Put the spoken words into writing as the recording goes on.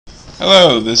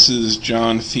Hello, this is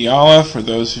John Fiala for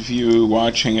those of you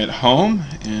watching at home,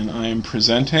 and I am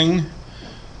presenting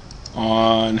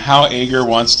on how Aegir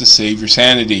wants to save your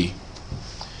sanity.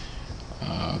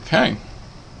 Okay,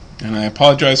 and I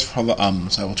apologize for all the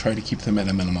ums. I will try to keep them at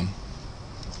a minimum.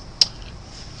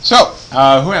 So,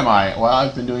 who am I? Well,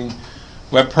 I've been doing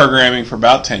web programming for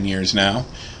about 10 years now.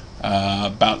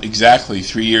 About exactly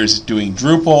 3 years doing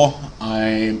Drupal.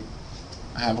 I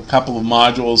have a couple of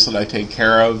modules that I take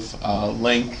care of,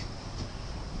 link,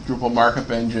 Drupal markup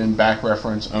engine, back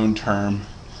reference, own term,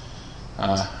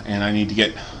 and I need to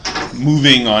get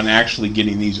moving on actually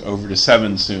getting these over to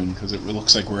 7 soon, because it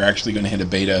looks like we're actually going to hit a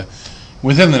beta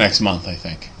within the next month, I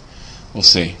think. We'll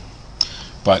see,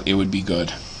 but it would be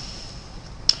good.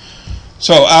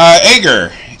 So,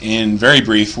 Aegir, in very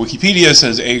brief, Wikipedia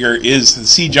says Aegir is the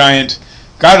sea giant,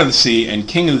 god of the sea, and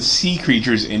king of the sea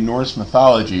creatures in Norse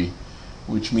mythology,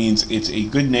 which means it's a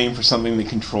good name for something that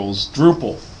controls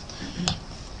Drupal.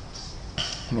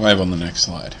 What do I have on the next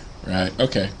slide? Right,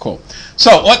 okay, cool.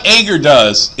 So what Aegir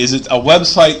does is it's a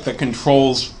website that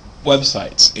controls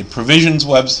websites. It provisions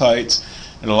websites.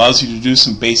 It allows you to do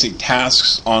some basic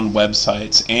tasks on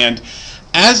websites. And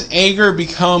as Aegir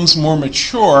becomes more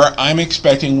mature, I'm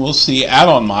expecting we'll see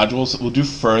add-on modules that will do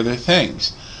further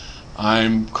things.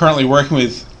 I'm currently working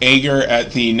with Aegir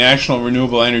at the National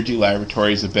Renewable Energy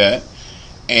Laboratories a bit.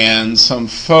 And some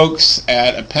folks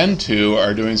at Append2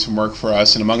 are doing some work for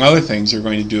us, and among other things, they're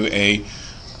going to do a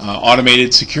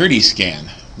automated security scan,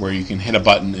 where you can hit a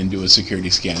button and do a security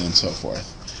scan and so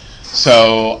forth.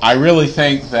 So I really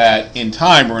think that in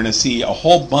time we're going to see a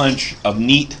whole bunch of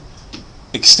neat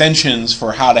extensions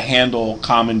for how to handle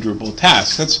common Drupal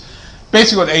tasks. That's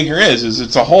basically what Aegir is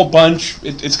it's a whole bunch,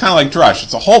 it's kind of like Drush,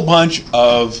 it's a whole bunch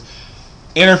of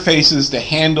interfaces to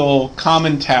handle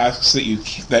common tasks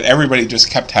that everybody just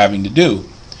kept having to do.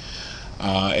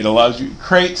 It allows you to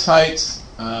create sites,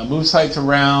 move sites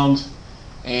around,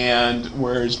 and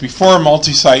whereas before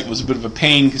multi-site was a bit of a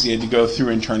pain because you had to go through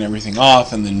and turn everything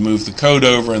off and then move the code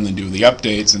over and then do the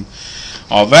updates and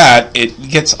all that, it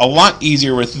gets a lot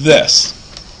easier with this.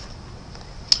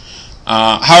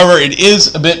 However, it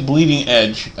is a bit bleeding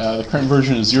edge. The current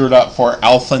version is 0.4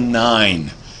 Alpha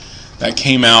 9. That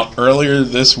came out earlier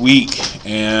this week,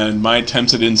 and my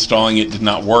attempts at installing it did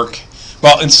not work.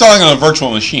 Well, installing on a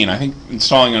virtual machine, I think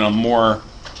installing on a more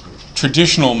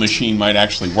traditional machine might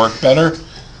actually work better,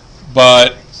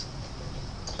 but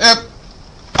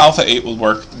Alpha 8 will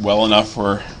work well enough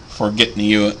for getting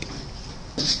you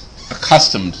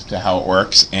accustomed to how it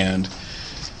works, and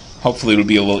hopefully it'll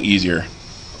be a little easier.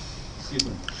 Excuse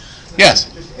me. Yes?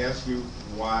 Can I just ask you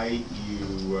why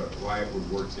it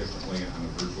would work differently on a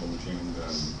virtual machine than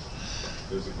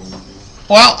physical machine?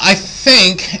 Well, I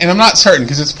think, and I'm not certain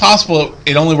because it's possible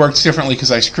it only works differently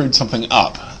because I screwed something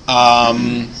up.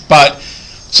 But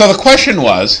so the question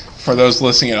was, for those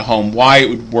listening at home, why it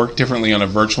would work differently on a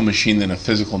virtual machine than a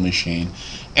physical machine.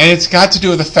 And it's got to do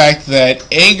with the fact that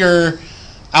Aegir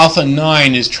Alpha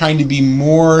 9 is trying to be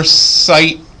more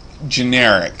site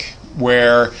generic,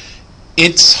 where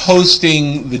it's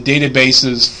hosting the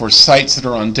databases for sites that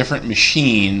are on different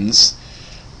machines,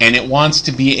 and it wants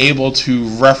to be able to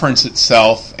reference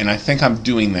itself, and I think I'm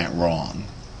doing that wrong.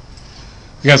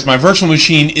 Because my virtual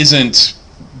machine isn't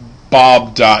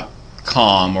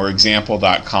bob.com or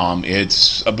example.com,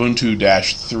 it's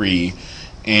Ubuntu-3,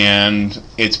 and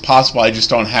it's possible I just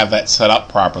don't have that set up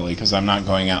properly because I'm not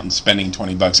going out and spending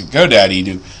 $20 at GoDaddy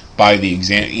to buy the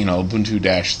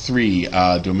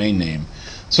Ubuntu-3 domain name.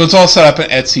 So it's all set up at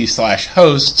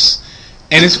Etsy/hosts,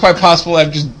 and it's quite possible I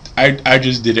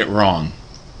just did it wrong.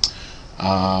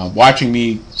 Watching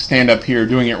me stand up here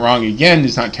doing it wrong again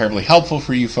is not terribly helpful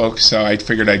for you folks, so I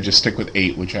figured I'd just stick with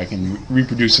 8, which I can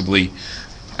reproducibly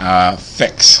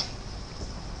fix.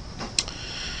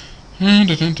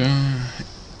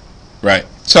 Right.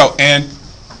 So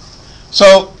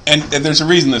there's a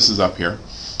reason this is up here,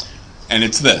 and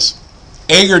it's this.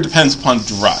 Aegir depends upon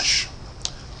Drush.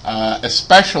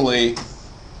 Especially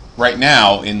right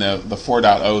now in the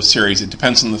 4.0 series, it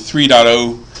depends on the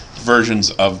 3.0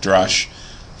 versions of Drush.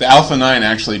 The Alpha 9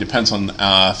 actually depends on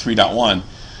 3.1.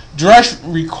 Drush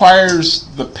requires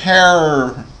the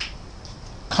pair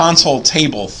console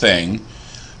table thing,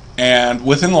 and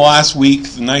within the last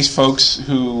week, the nice folks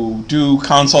who do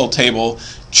console table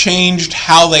changed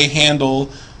how they handle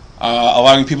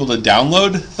allowing people to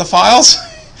download the files.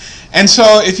 And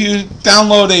so if you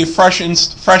download a fresh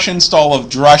install of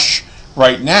Drush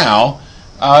right now,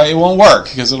 it won't work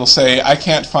because it'll say, I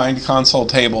can't find console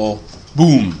table,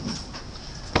 boom.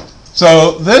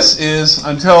 So this is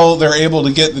until they're able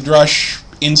to get the Drush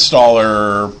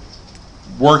installer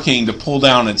working to pull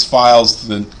down its files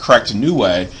the correct new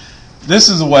way. This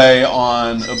is a way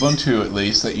on Ubuntu, at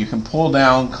least, that you can pull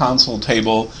down console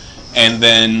table and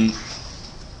then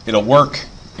it'll work,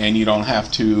 and you don't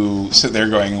have to sit there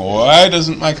going, why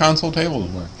doesn't my console table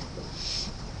work?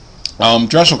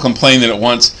 Drush will complain that it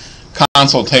wants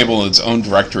console table in its own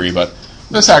directory, but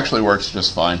this actually works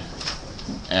just fine.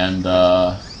 And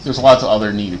there's lots of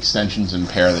other neat extensions in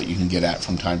pair that you can get at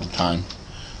from time to time.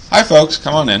 Hi, folks.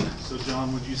 Come on in. So,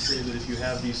 John, would you say that if you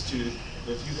have these two,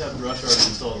 if you have Drush already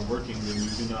installed and working, then you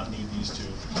do not need these two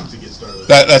to get started?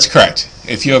 That's correct.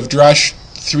 If you have Drush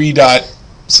 3 dot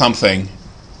something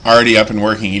already up and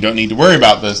working, you don't need to worry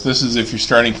about this. This is if you're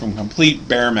starting from complete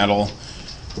bare metal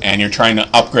and you're trying to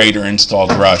upgrade or install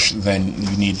Drush, then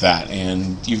you need that.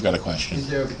 And you've got a question. Is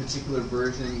there a particular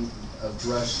version of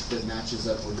Drush that matches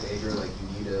up with Aegir? Like you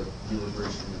need a newer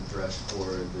version of Drush for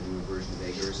the newer version of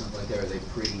Aegir or something like that? Or are they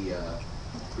pretty?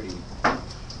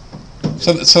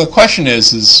 So the question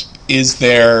is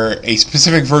there a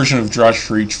specific version of Drush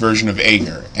for each version of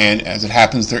Aegir? And as it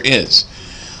happens, there is.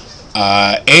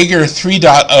 Aegir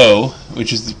 3.0,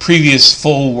 which is the previous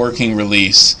full working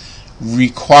release,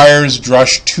 requires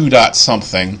Drush 2 dot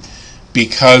something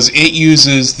because it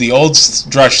uses the old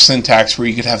Drush syntax where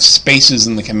you could have spaces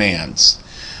in the commands.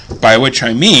 By which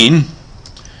I mean,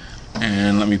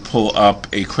 and let me pull up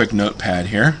a quick notepad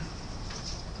here.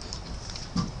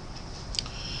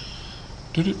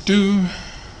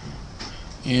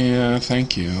 Yeah,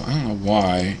 thank you. I don't know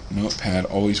why Notepad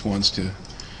always wants to.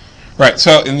 Right,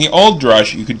 so in the old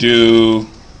Drush, you could do.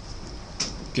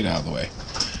 Get out of the way.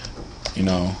 You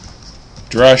know,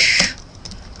 Drush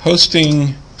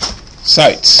hosting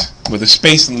sites with a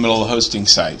space in the middle of hosting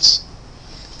sites.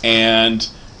 And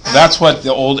that's what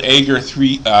the old Aegir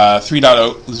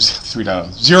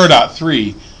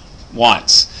 0.3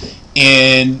 wants.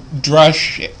 In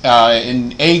Drush,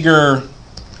 in Aegir.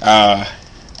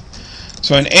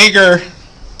 So in Aegir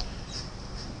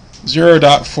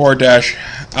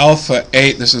 0.4-alpha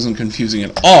 8, this isn't confusing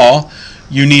at all,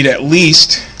 you need at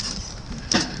least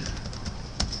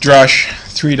Drush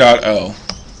 3.0.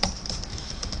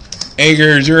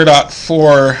 Aegir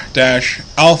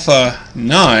 0.4-alpha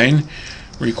 9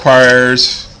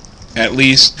 requires at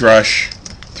least Drush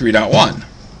 3.1.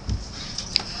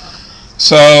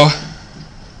 So,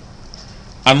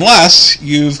 unless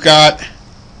you've got,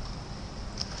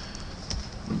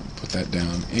 put that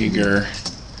down, Aegir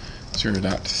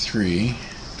 0.3,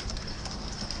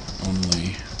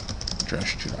 only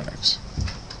Drush 2.x.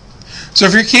 So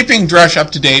if you're keeping Drush up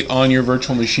to date on your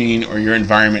virtual machine or your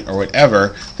environment or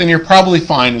whatever, then you're probably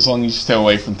fine as long as you stay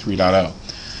away from 3.0.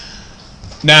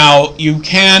 Now, you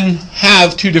can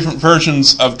have two different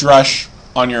versions of Drush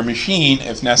on your machine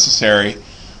if necessary.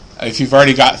 If you've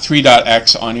already got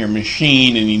 3.x on your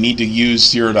machine and you need to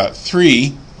use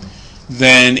 0.3,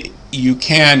 then you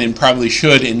can and probably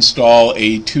should install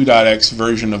a 2.x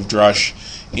version of Drush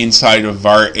inside of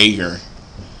var Aegir,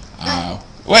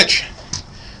 which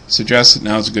suggests that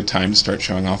now is a good time to start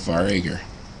showing off var Aegir.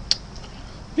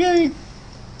 Yay!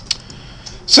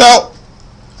 So,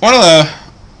 one of the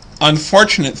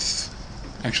unfortunate...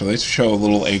 actually, let's show a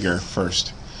little Aegir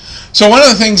first. So one of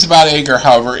the things about Aegir,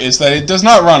 however, is that it does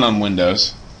not run on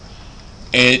Windows.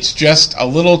 It's just a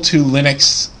little too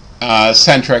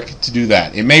Linux-centric to do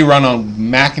that. It may run on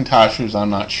Macintoshes, I'm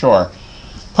not sure.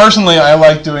 Personally, I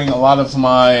like doing a lot of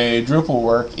my Drupal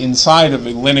work inside of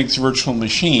a Linux virtual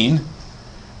machine,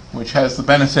 which has the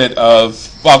benefit of,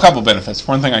 well, a couple of benefits.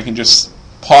 For one thing, I can just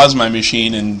pause my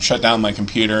machine and shut down my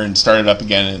computer and start it up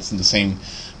again, and it's in the same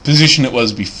position it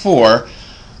was before.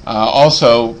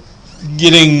 Also,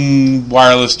 getting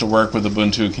wireless to work with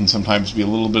Ubuntu can sometimes be a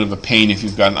little bit of a pain if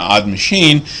you've got an odd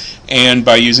machine, and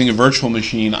by using a virtual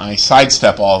machine, I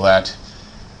sidestep all that.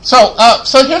 So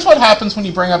here's what happens when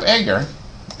you bring up Aegir,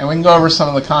 and we can go over some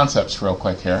of the concepts real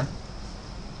quick here.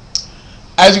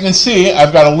 As you can see,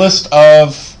 I've got a list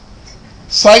of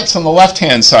sites on the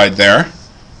left-hand side there.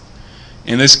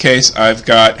 In this case, I've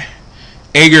got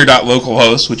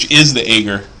Aegir.localhost, which is the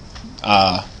Aegir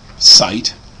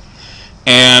site.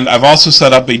 And I've also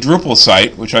set up a Drupal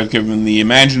site, which I've given the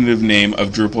imaginative name of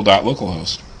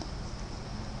Drupal.localhost.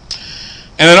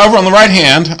 And then over on the right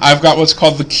hand, I've got what's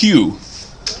called the queue.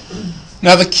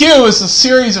 Now the queue is a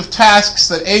series of tasks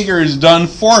that Aegir has done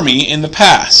for me in the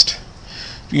past.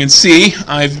 You can see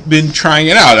I've been trying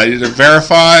it out. I did a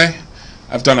verify,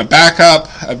 I've done a backup,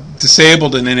 I've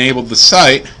disabled and enabled the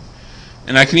site,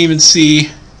 and I can even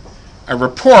see a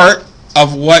report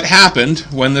of what happened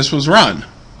when this was run.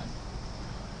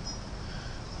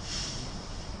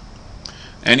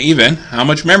 And even how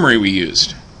much memory we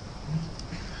used,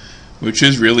 which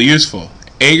is really useful.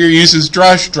 Aegir uses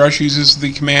Drush. Drush uses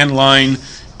the command line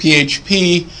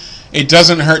PHP. It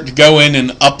doesn't hurt to go in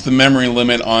and up the memory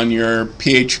limit on your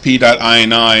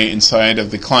php.ini inside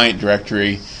of the client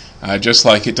directory, just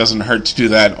like it doesn't hurt to do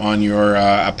that on your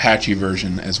Apache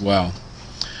version as well.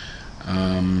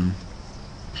 So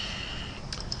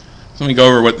let me go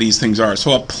over what these things are.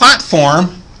 So a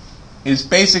platform is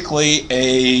basically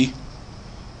a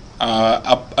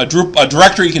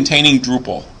directory containing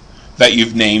Drupal that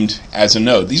you've named as a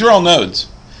node. These are all nodes.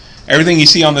 Everything you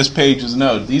see on this page is a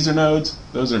node. These are nodes.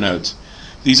 Those are nodes.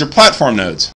 These are platform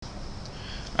nodes.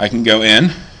 I can go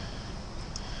in,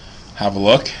 have a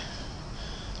look.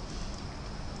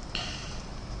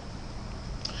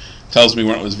 Tells me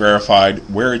when it was verified,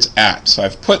 where it's at. So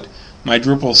I've put my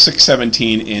Drupal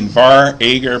 617 in var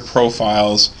Aegir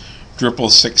profiles Drupal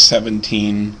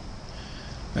 617.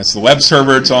 That's the web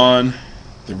server it's on,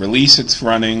 the release it's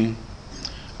running.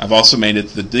 I've also made it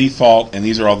the default, and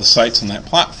these are all the sites on that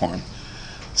platform.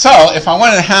 So if I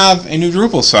want to have a new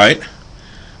Drupal site,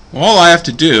 well, all I have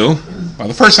to do, well,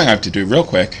 the first thing I have to do real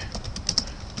quick,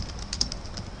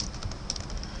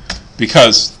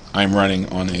 because I'm running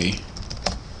on a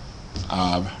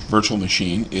virtual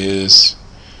machine, is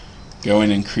go in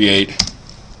and create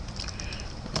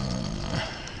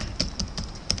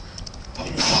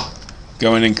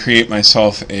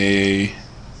myself a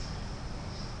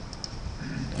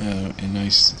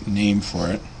nice name for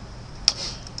it.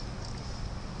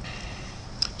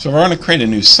 So if I want to create a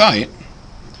new site,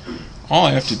 all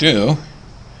I have to do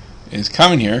is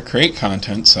come in here, create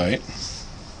content site,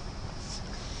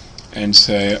 and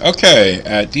say, okay,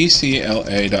 at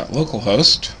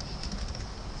dcla.localhost,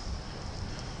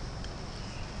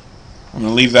 I'm going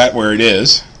to leave that where it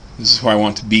is. This is who I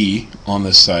want to be on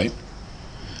this site.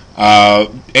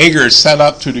 Aegir is set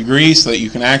up to a degree so that you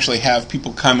can actually have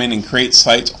people come in and create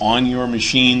sites on your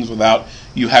machines without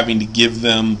you having to give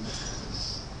them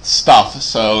stuff.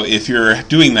 So if you're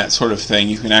doing that sort of thing,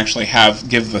 you can actually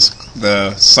give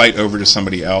the site over to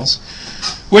somebody else.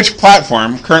 Which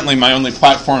platform? Currently my only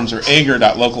platforms are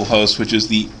Aegir.localhost, which is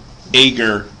the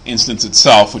Aegir instance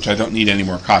itself, which I don't need any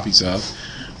more copies of,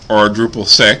 or Drupal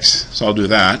 6, so I'll do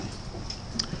that.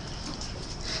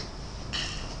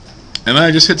 And then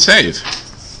I just hit save.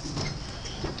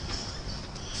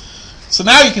 So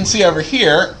now you can see over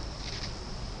here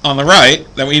on the right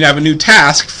that we have a new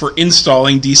task for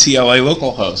installing DCLA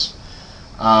localhost.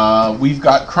 We've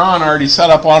got cron already set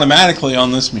up automatically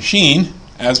on this machine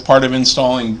as part of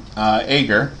installing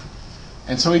Aegir.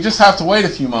 And so we just have to wait a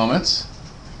few moments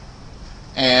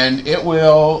and it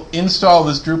will install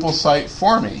this Drupal site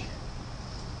for me.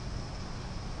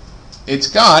 It's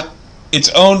got its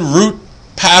own root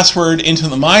password into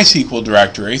the MySQL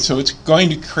directory, so it's going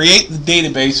to create the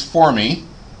database for me.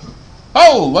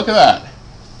 Oh, look at that.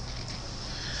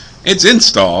 It's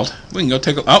installed. We can go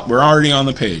take a look. Oh, we're already on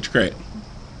the page. Great.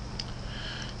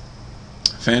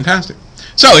 Fantastic.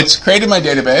 So it's created my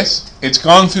database. It's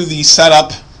gone through the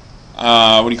setup,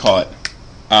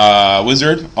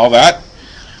 wizard, all that.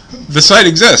 The site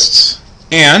exists.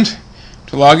 And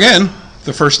to log in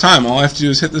the first time, all I have to do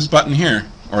is hit this button here,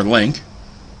 or link.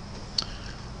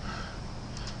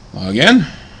 Log in.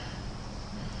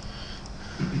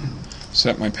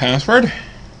 Set my password.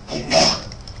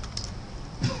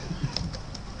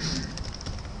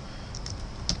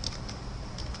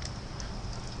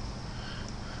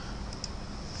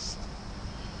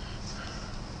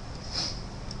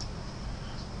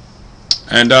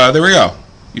 And there we go.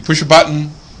 You push a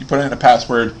button, you put in a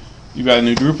password, you've got a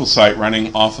new Drupal site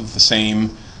running off of the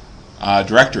same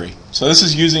directory. So this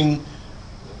is using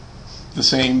the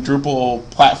same Drupal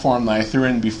platform that I threw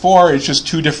in before. It's just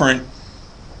two different,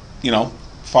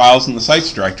 files in the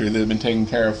sites directory that have been taken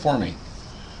care of for me.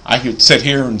 I could sit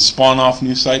here and spawn off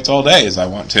new sites all day as I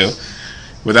want to,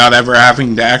 without ever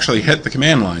having to actually hit the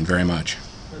command line very much.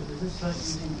 But is this site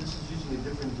using a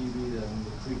different DB than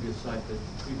the previous site, the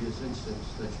previous instance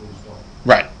that you installed?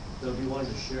 Right. So if you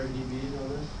wanted to share DBs on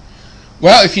this?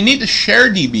 Well, if you need to share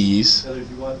DBs, In other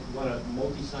words, you want a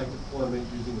multi-site deployment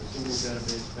using a single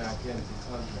database backend for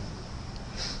content.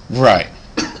 right.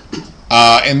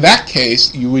 In that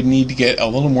case, you would need to get a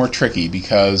little more tricky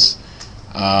because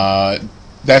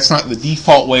that's not the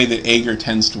default way that Aegir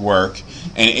tends to work.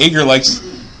 And Aegir likes,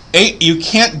 you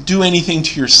can't do anything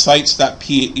to your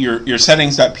your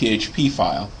settings.php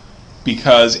file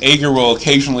because Aegir will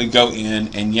occasionally go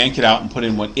in and yank it out and put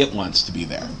in what it wants to be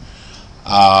there.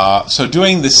 So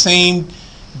doing the same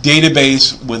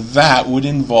database with that would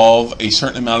involve a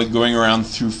certain amount of going around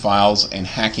through files and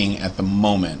hacking at the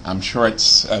moment. I'm sure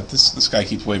it's this guy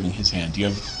keeps waving his hand. Do you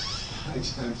have?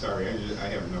 I'm sorry, I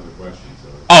have another question. So.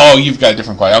 Oh, Oh, you've got a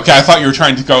different question. Okay, I thought you were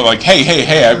trying to go like,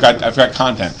 hey, I've got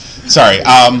content. Sorry.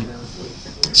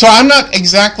 So I'm not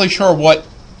exactly sure what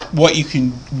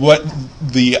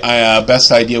the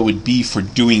best idea would be for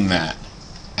doing that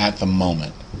at the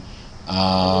moment.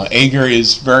 Aegir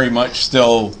is very much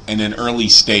still in an early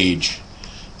stage.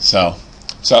 So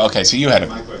okay. So you had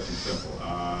My question's simple.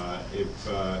 If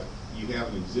you have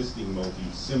an existing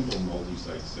simple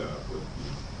multi-site setup,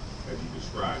 as you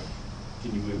described,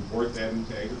 can you import that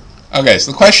into Aegir? Okay,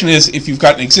 so the question is, if you've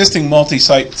got an existing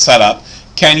multi-site setup,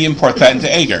 can you import that into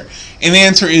Aegir? And the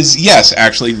answer is yes,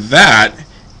 actually, that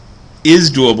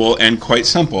is doable and quite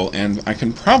simple, and I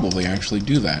can probably actually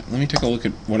do that. Let me take a look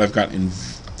at what I've got in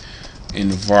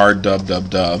var dub.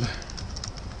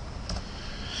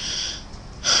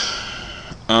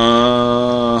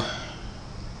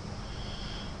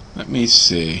 Let me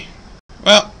see.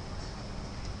 Well,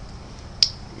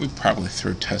 we probably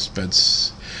throw test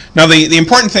beds. Now, the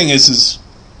important thing is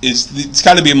it's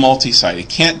got to be a multi-site. It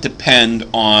can't depend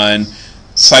on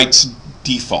site's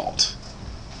default.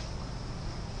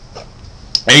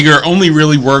 Aegir only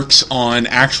really works on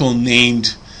actual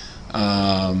named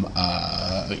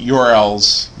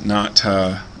URLs, not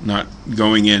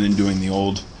going in and doing the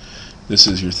old "this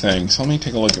is your thing." So let me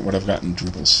take a look at what I've got in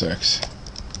Drupal 6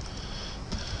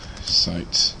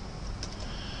 sites.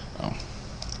 Oh,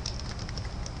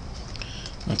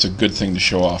 that's a good thing to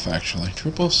show off, actually.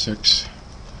 Drupal 6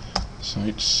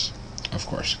 sites, of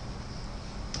course.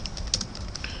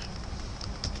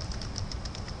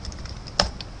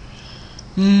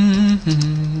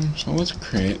 So let's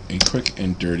create a quick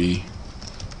and dirty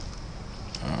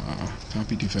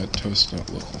copy default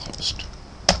toast.localhost.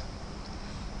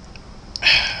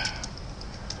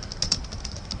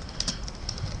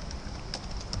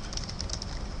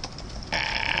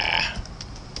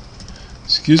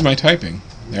 Excuse my typing.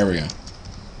 There we go.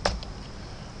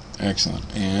 Excellent.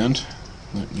 And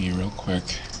let me real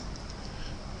quick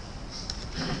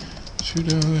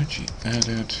sudo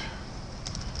gedit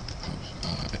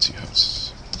Etsy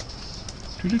hosts.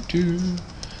 So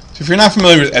if you're not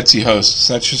familiar with Etsy hosts,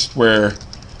 that's just where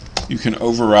you can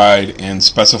override and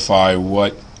specify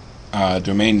what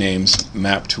domain names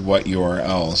map to what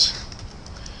URLs.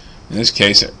 In this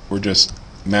case, we're just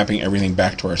mapping everything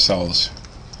back to ourselves.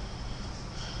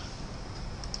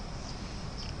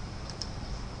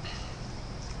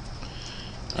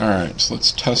 Alright, so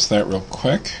let's test that real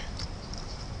quick.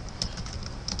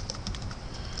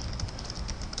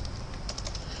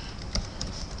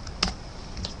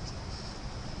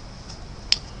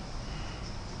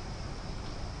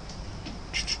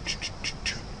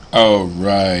 Oh,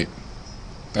 right.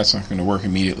 That's not going to work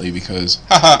immediately because,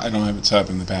 I don't have it set up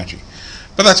in the Apache.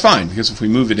 But that's fine, because if we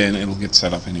move it in, it'll get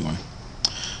set up anyway.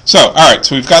 So, alright,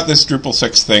 so we've got this Drupal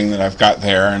 6 thing that I've got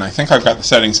there, and I think I've got the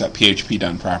settings.php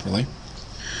done properly.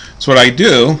 So what I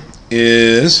do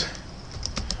is,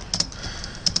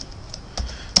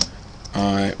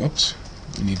 whoops,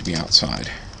 we need to be outside.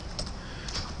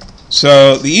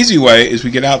 So the easy way is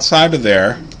we get outside of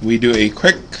there, we do a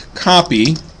quick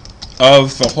copy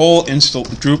of the whole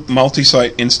Drupal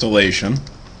multi-site installation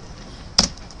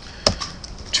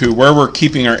to where we're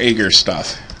keeping our Aegir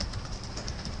stuff.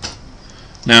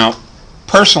 Now,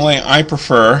 personally, I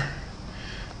prefer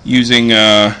using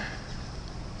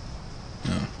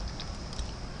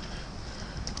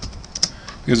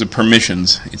because of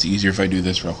permissions. It's easier if I do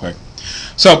this real quick.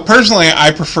 So, personally,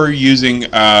 I prefer using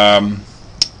a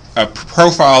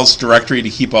profiles directory to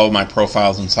keep all of my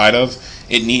profiles inside of.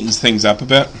 It neatens things up a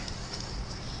bit.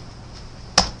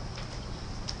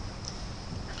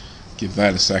 Give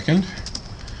that a second.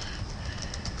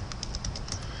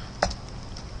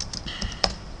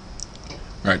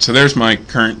 Alright, so there's my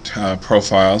current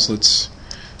profiles. Let's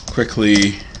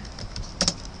quickly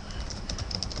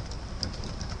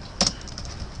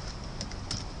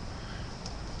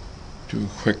do a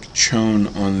quick chown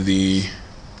on the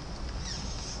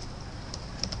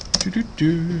there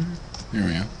we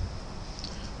go.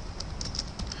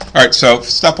 Alright, so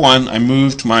step one, I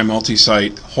moved my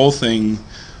multi-site whole thing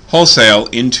wholesale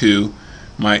into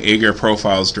my Aegir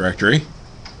profiles directory,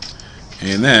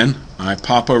 and then I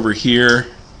pop over here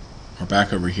or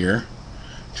back over here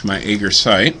to my Aegir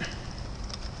site.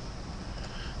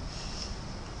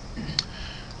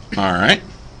 Alright,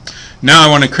 now I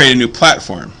want to create a new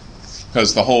platform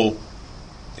because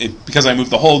because I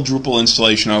moved the whole Drupal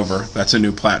installation over, that's a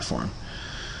new platform.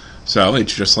 So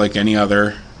it's just like any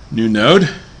other new node.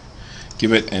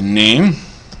 Give it a name.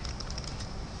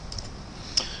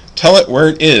 Tell it where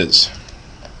it is.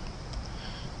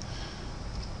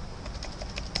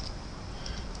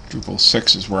 Drupal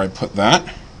 6 is where I put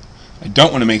that. I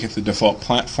don't want to make it the default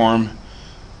platform.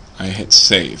 I hit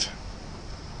save.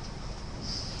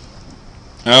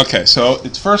 Okay, so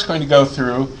it's first going to go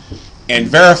through and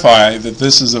verify that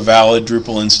this is a valid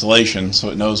Drupal installation so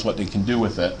it knows what it can do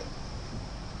with it.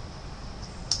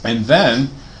 And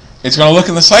then it's going to look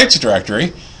in the sites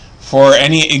directory for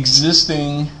any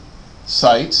existing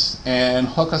sites and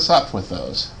hook us up with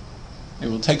those. It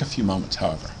will take a few moments,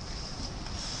 however.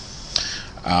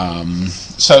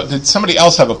 So did somebody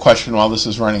else have a question while this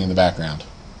is running in the background?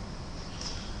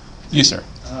 You, sir.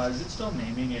 Is it still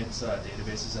naming its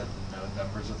databases at the node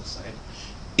numbers of the site?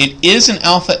 It is in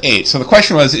Alpha 8. So the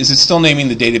question was, is it still naming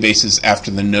the databases after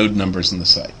the node numbers in the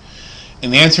site?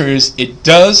 And the answer is, it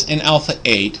does in Alpha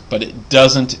 8, but it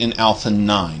doesn't in Alpha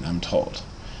 9, I'm told.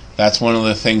 That's one of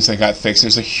the things that got fixed.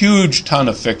 There's a huge ton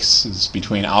of fixes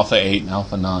between Alpha 8 and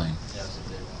Alpha 9.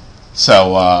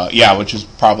 So, yeah, which is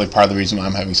probably part of the reason why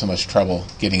I'm having so much trouble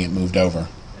getting it moved over.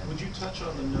 Would you touch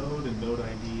on the node and node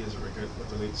ID as it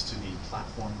relates to the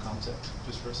platform concept,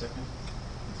 just for a second?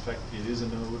 In fact, it is a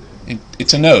node.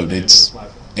 It's a node. It's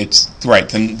right.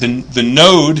 The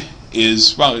node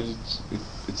is, well,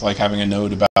 it's like having a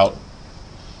node about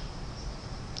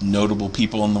notable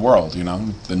people in the world. You know,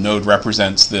 the node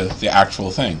represents the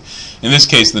actual thing. In this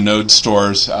case, the node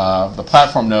stores the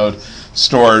platform node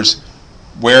stores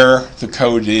where the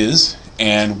code is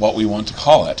and what we want to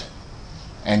call it,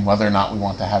 and whether or not we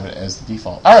want to have it as the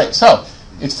default. All right, so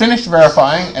it's finished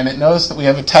verifying, and it knows that we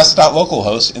have a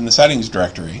test.localhost in the settings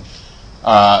directory,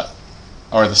 or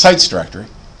the sites directory.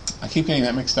 I keep getting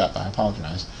that mixed up. I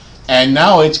apologize. And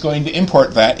now it's going to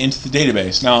import that into the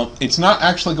database. Now, it's not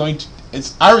actually going to,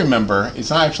 I remember, it's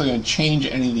not actually going to change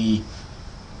any of the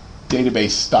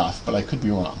database stuff, but I could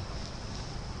be wrong.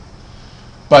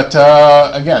 But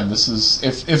again, this is,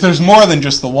 if there's more than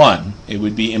just the one, it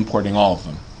would be importing all of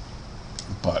them.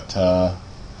 But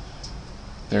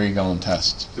there you go in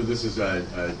test. So this is a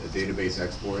database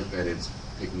export that it's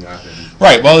picking up and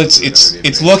right. Well,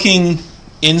 it's looking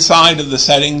inside of the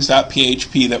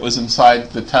settings.php that was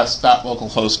inside the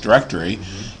test.localhost directory.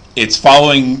 Mm-hmm. It's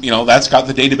following, you know, that's got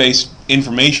the database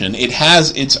information. It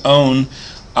has its own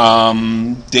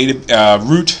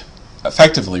root.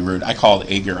 Effectively root. I call it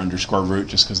Aegir _root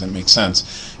just because that makes sense.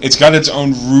 It's got its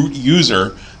own root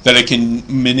user that it can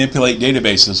manipulate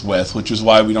databases with, which is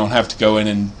why we don't have to go in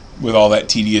and with all that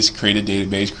tedious create a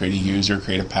database, create a user,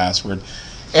 create a password.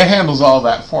 It handles all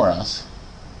that for us.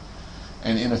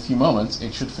 And in a few moments,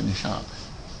 it should finish up.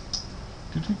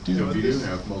 So if you do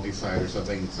have multi-site or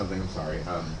something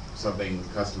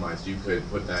customized, you could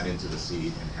put that into the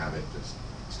seed and have it just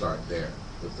start there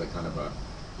with like kind of a,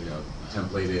 you know,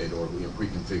 templated or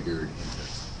pre-configured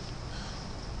instance.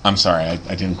 I'm sorry, I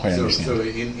didn't quite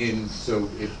understand. So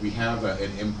if we have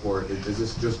an import, does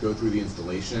this just go through the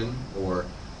installation, or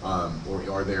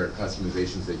are there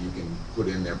customizations that you can put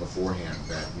in there beforehand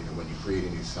that, you know, when you create a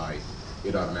new site,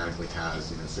 it automatically has,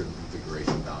 you know, certain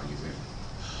configuration values in?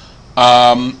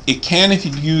 It can if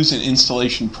you use an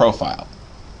installation profile.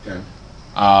 Okay.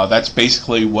 That's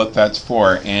basically what that's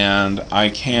for, and I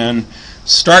can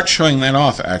start showing that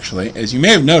off, actually. As you may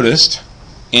have noticed,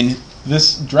 in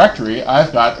this directory,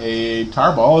 I've got a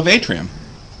tarball of Atrium.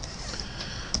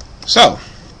 So,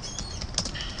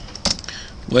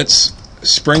 let's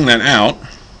spring that out.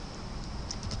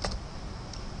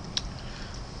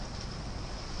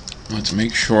 Let's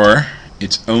make sure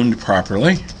it's owned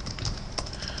properly.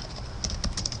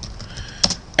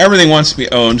 Everything wants to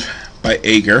be owned by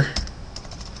Aegir.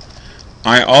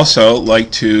 I also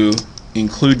like to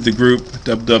include the group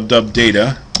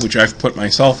www.data, which I've put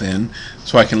myself in,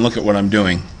 so I can look at what I'm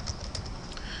doing.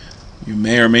 You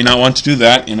may or may not want to do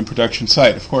that in a production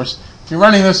site. Of course, if you're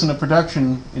running this in a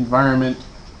production environment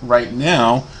right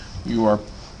now, you are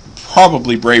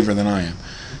probably braver than I am.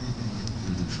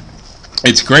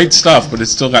 It's great stuff, but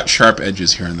it's still got sharp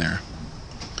edges here and there.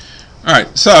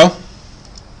 Alright, so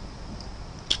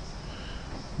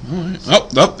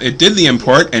oh, it did the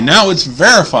import, and now it's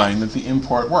verifying that the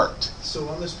import worked. So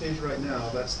on this page right now,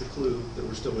 that's the clue that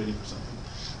we're still waiting for something.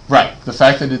 Right, the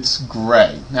fact that it's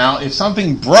gray. Now, if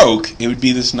something broke, it would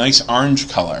be this nice orange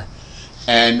color,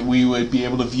 and we would be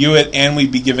able to view it, and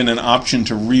we'd be given an option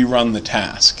to rerun the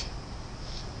task.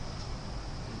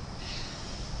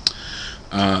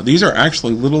 These are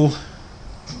actually little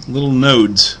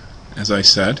nodes, as I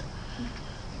said.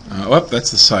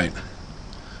 That's the site.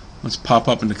 Let's pop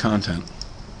up into content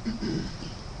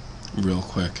real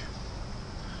quick.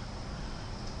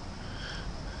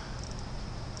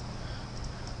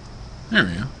 There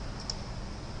we go.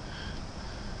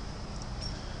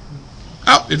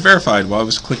 Oh, it verified while I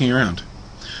was clicking around.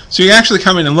 So you can actually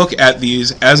come in and look at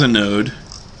these as a node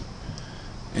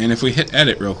And if we hit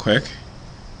edit real quick,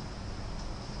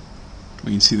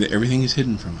 we can see that everything is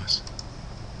hidden from us.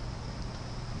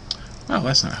 Well,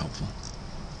 that's not helpful.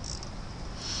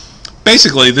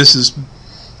 Basically, this is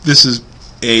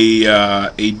a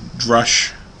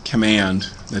drush command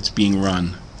that's being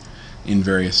run in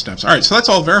various steps. All right, so that's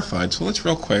all verified. So let's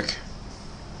real quick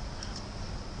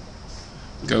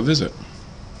go visit.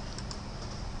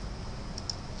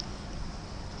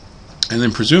 And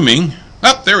then presuming,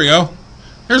 oh, there we go.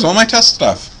 There's all my test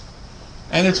stuff.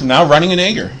 And it's now running in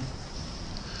Aegir.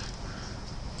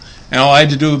 And all I had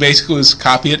to do basically was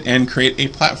copy it and create a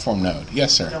platform node.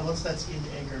 Yes, sir? Now, once that's in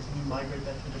Aegir, can you migrate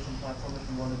that to a different platform if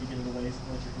you want to get it away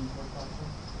from like your import platform?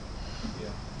 Yeah.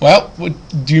 Well,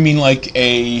 what, do you mean like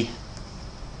an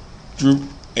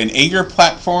Aegir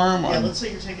platform? Yeah, let's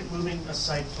say you're moving a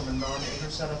site from a non-Aegir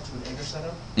setup to an Aegir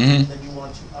setup, Mhm. and then you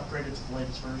want to upgrade it to the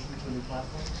latest version to a new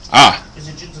platform. Ah, Does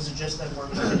it just then work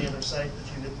with any other site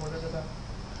that you've imported it at?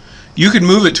 you could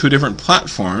move it to a different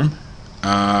platform,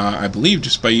 I believe,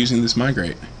 just by using this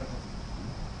migrate.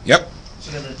 Yep.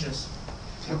 So then it just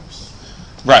works.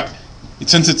 Right.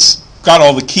 Since it's got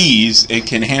all the keys, it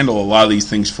can handle a lot of these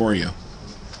things for you.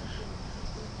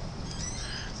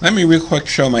 Let me real quick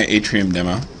show my Atrium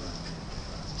demo.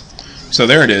 So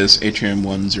there it is, Atrium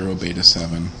 1.0 Beta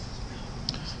 7.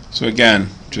 So again,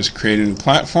 just create a new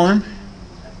platform.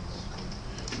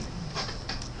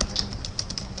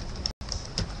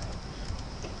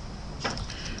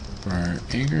 For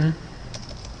Aegir.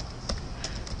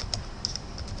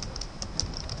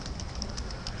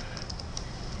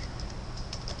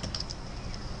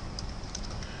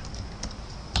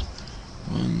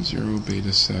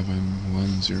 Beta 7,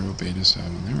 1.0 Beta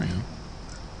 7. There we go.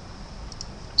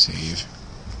 Save.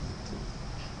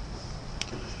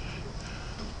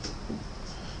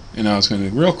 And I was going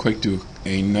to real quick do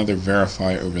another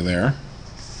verify over there.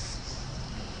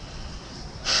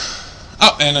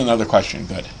 Oh, and another question.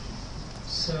 Good.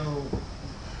 So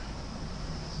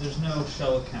there's no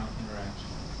shell account interaction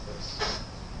with this.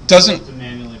 Doesn't You have to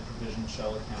manually provision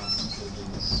shell accounts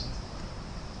into these.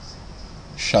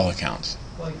 Shell accounts.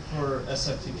 Like for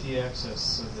SFTP access,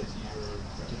 so that your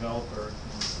developer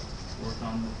can work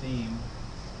on the theme.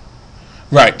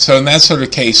 Right. So in that sort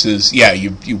of cases, yeah,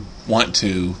 you want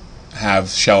to have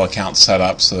shell accounts set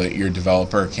up so that your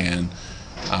developer can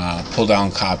pull down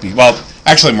copy. Well,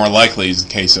 actually, more likely is the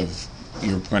case of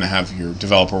you're going to have your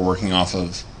developer working off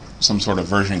of some sort of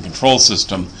version control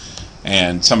system,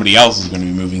 and somebody else is going to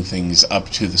be moving things up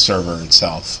to the server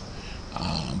itself.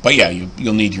 But yeah,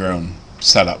 you'll need your own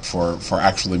setup for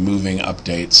actually moving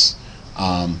updates.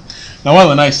 Now, one of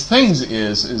the nice things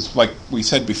is like we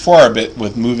said before a bit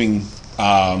with moving,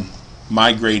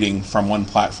 migrating from one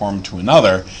platform to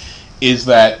another, is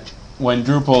that when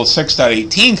Drupal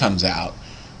 6.18 comes out,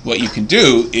 what you can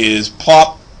do is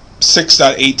plop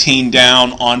 6.18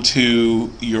 down into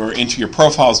your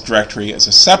profiles directory as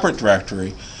a separate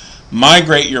directory,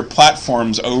 migrate your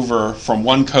platforms over from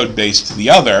one code base to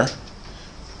the other,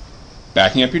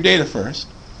 backing up your data first,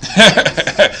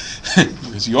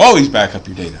 because you always back up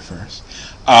your data first.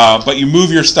 But you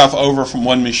move your stuff over from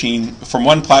one machine, from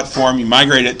one platform, you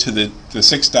migrate it to the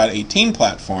 6.18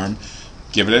 platform,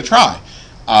 give it a try.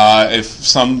 If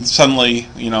suddenly,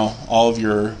 all of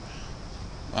your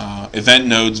event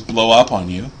nodes blow up on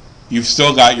you, you've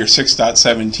still got your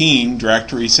 6.17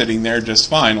 directory sitting there just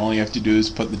fine. All you have to do is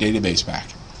put the database back.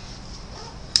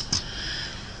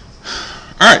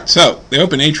 Alright, so the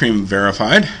Open Atrium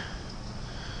verified.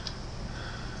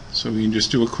 So we can just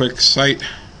do a quick site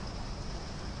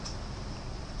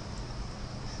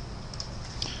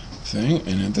thing,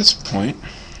 and at this point,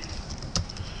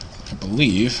 I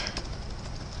believe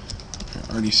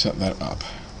I already set that up.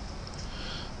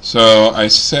 So I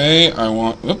say I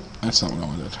want, whoop, that's not what I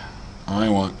wanted. I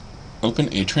want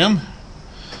Open Atrium,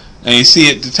 and you see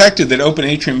it detected that Open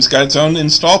Atrium's got its own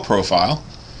install profile.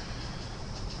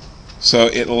 So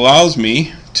it allows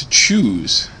me to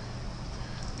choose.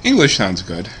 English sounds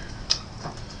good.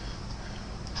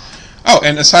 Oh,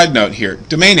 and a side note here,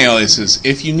 domain aliases.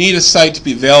 If you need a site to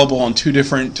be available on two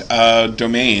different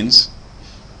domains,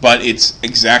 but it's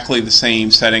exactly the same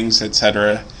settings,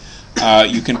 etc.,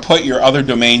 you can put your other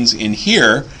domains in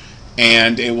here,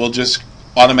 and it will just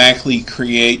automatically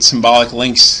create symbolic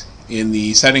links in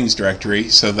the settings directory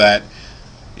so that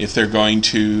if they're going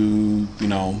to,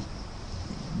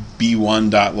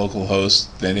 b1.localhost,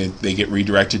 then they get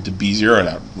redirected to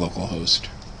b0.localhost.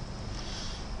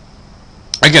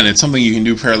 Again, it's something you can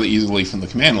do fairly easily from the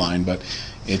command line, but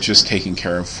it's just taken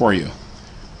care of for you.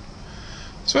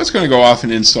 So it's going to go off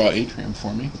and install Atrium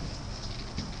for me.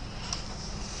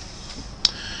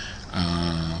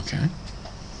 Okay.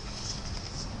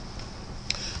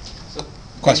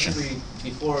 Question. Basically,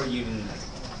 before you even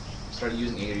start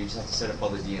using Aegir, you just have to set up all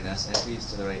the DNS entries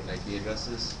to the right IP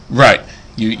addresses. Right.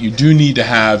 You do need to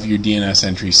have your DNS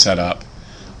entries set up.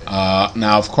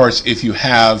 Now, of course, if you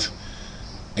have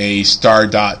a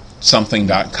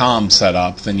star.something.com set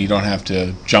up, then you don't have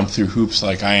to jump through hoops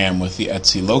like I am with the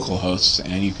Etsy local hosts,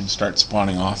 and you can start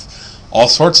spawning off all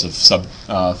sorts of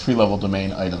three-level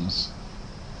domain items.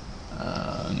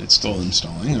 And it's still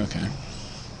installing. Okay.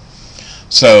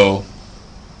 So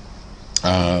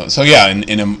yeah,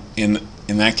 in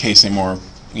that case, a more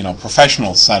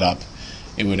professional setup,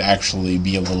 it would actually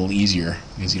be a little easier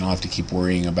because you don't have to keep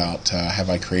worrying about have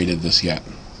I created this yet.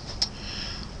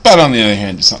 But on the other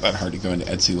hand, it's not that hard to go into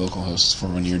Etsy localhosts for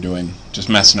when you're just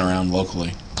messing around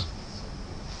locally.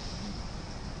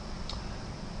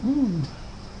 Ooh.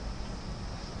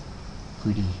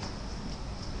 Pretty.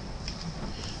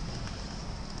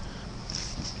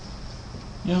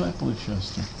 Yeah, that blue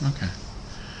shows through. Okay.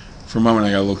 For a moment,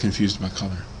 I got a little confused about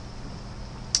color.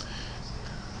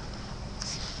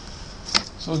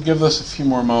 So we'll give this a few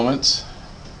more moments.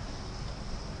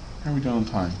 How are we doing on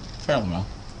time? Fairly well.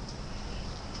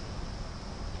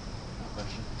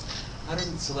 Question. How do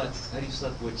you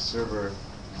select which server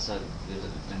inside there's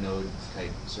a node type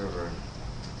server?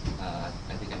 I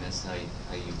think I missed how you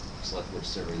select which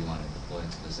server you want to deploy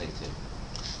the site to.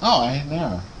 Oh, I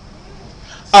know.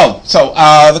 Oh, so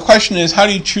the question is, how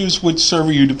do you choose which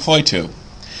server you deploy to?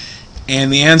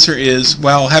 And the answer is,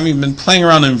 well, having been playing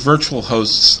around in virtual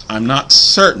hosts, I'm not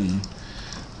certain.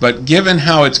 But given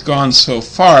how it's gone so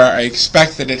far, I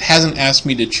expect that it hasn't asked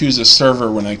me to choose a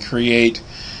server when I create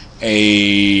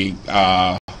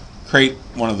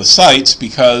one of the sites,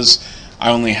 because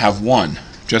I only have one.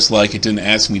 Just like it didn't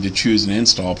ask me to choose an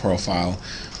install profile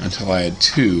until I had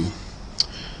two.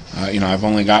 I've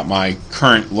only got my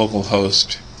current local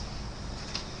host,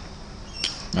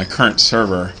 my current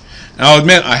server. And I'll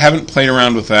admit, I haven't played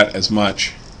around with that as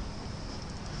much.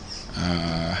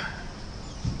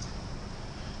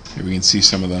 Here we can see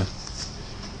some of the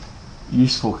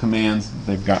useful commands that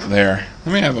they've got there.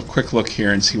 Let me have a quick look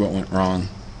here and see what went wrong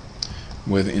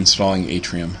with installing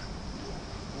Atrium.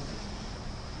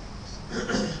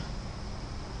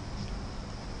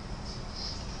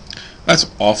 That's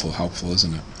awful helpful,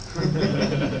 isn't it?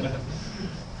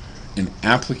 An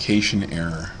application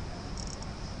error.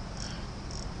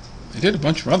 I did a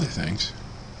bunch of other things.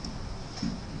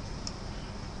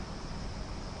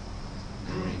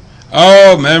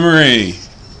 Oh, memory.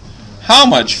 How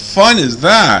much fun is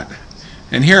that?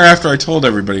 And here after I told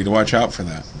everybody to watch out for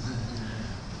that.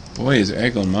 Boy, is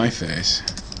egg on my face.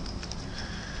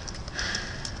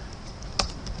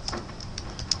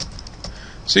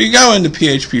 So you go into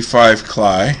PHP 5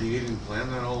 CLI. You didn't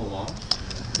plan that all along?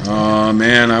 Oh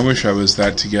man, I wish I was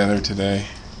that together today.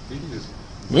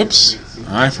 Whoops,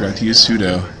 I forgot to use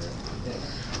sudo.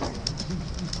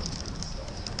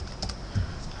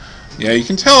 Yeah, you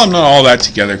can tell I'm not all that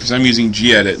together because I'm using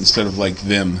gedit instead of like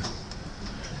Vim.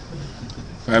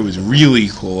 If I was really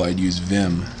cool, I'd use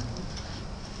Vim.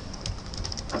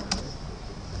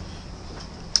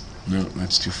 No,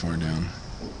 that's too far down.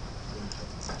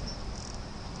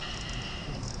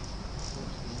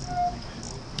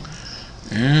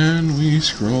 And we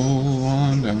scroll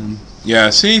on down.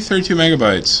 Yeah, see, 32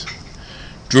 megabytes.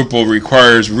 Drupal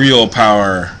requires real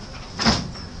power.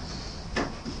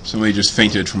 Somebody just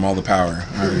fainted from all the power.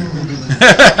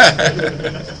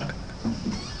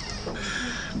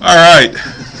 All right.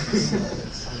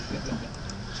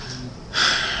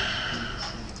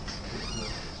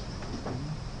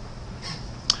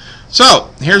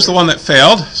 So, here's the one that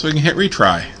failed, so we can hit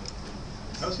retry.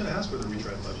 I was going to ask where the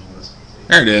retry button was.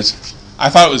 There it is. I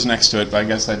thought it was next to it, but I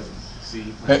guess that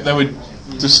would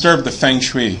disturb the feng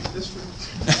shui.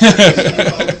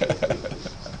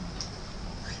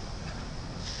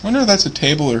 Wonder if that's a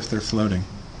table or if they're floating.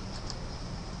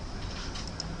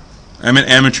 I'm an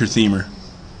amateur themer.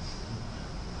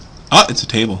 Oh, it's a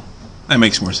table. That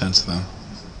makes more sense, though.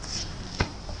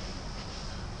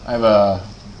 I have a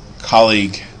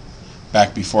colleague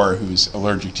back before who's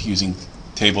allergic to using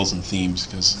tables and themes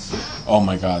because, oh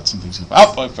my God, something's...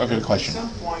 Oh, I've got a question. At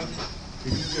some point,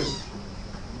 could you just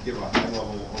give a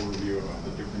high-level overview of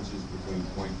the differences between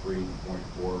point 3 and point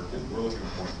 4? Because we're looking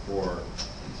at point 4, and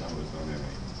some of us don't have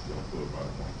any clue about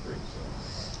point 3.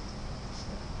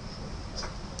 So.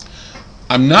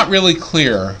 I'm not really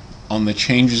clear on the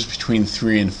changes between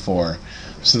 3 and 4,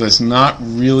 so that's not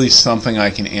really something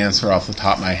I can answer off the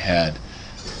top of my head.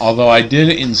 Although I did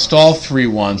install 3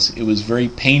 once, it was very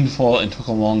painful and took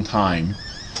a long time.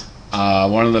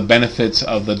 One of the benefits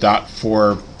of the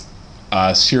 .4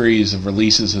 series of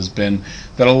releases has been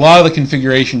that a lot of the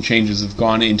configuration changes have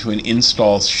gone into an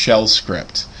install shell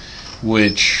script,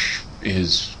 which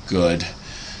is good.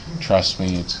 Trust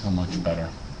me, it's so much better.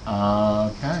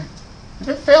 Okay. Did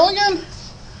it fail again?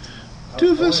 I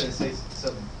wanted to say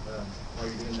something while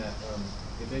you're doing that.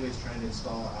 If anybody's trying to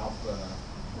install Alpha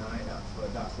 9,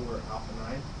 Alpha.4, Alpha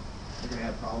 9, you're going to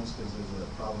have problems because there's a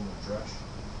problem with Drush.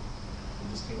 It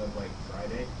just came up like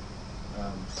Friday.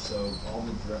 So all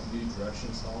the new Drush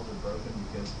installs are broken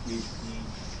because PHP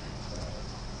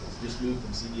just moved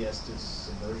from CDS to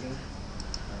Subversion.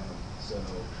 So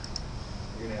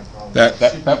you're going to have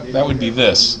problems. That would be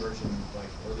this. Version, like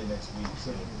early next week.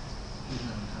 So.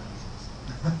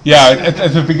 Yeah,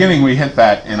 at the beginning we hit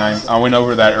that, and I went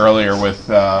over that earlier with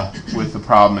the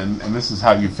problem, and this is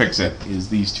how you fix it, is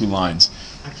these two lines.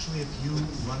 Actually, if you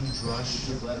run Drush,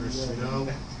 there's no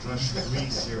Drush 3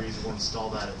 series will install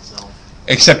that itself.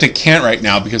 Except it can't right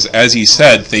now, because as he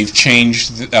said, they've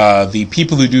changed, the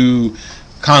people who do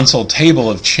console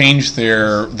table have changed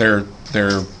their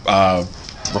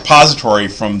repository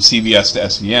from CVS to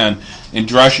SVN, and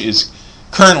Drush is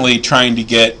currently trying to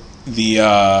get the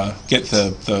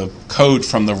code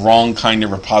from the wrong kind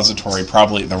of repository,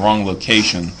 probably at the wrong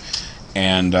location,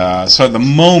 and so at the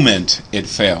moment it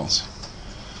fails.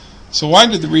 So why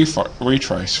did the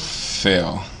retries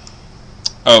fail?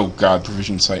 Oh God,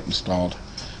 provision site installed.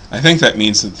 I think that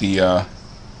means that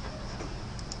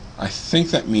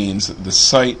the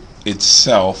site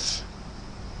itself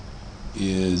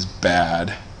is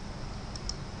bad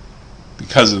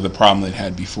because of the problem it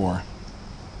had before.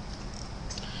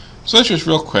 So let's just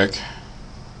real quick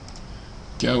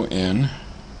go in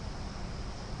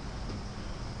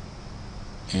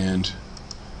and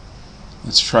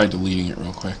let's try deleting it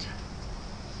real quick.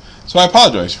 So I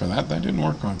apologize for that. That didn't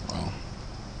work on well.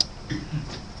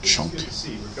 Chunked. Good to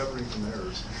see, recovering from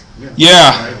errors.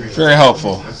 Yeah, very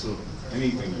helpful. Absolutely.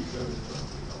 Anything you said is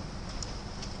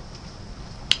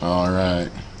All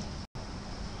right.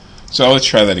 So let's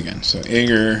try that again. So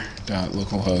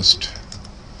Aegir.localhost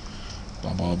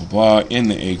blah blah blah blah in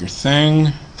the Aegir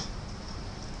thing.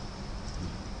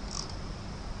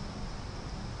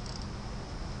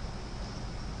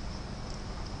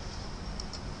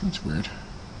 That's weird.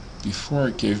 Before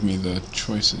it gave me the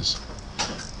choices.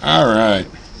 All right.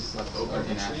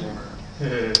 Do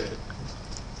you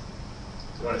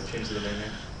want to change the domain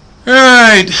name? All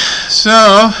right.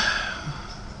 So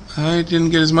I didn't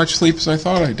get as much sleep as I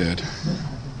thought I did.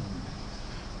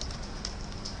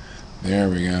 There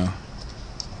we go.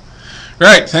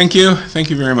 Right, thank you. Thank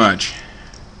you very much.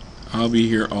 I'll be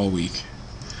here all week.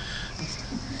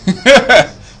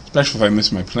 Especially if I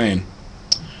miss my plane.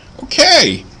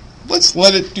 Okay, let's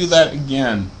let it do that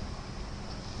again.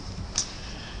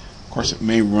 Of course, it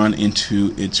may run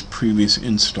into its previous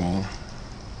install.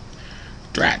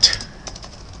 Drat.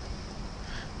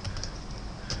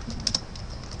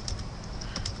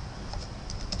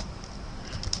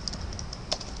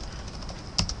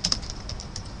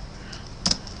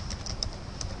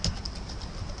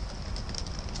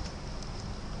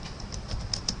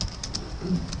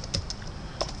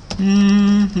 So when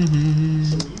you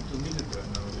deleted that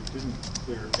node, it didn't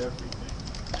clear everything.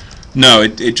 No,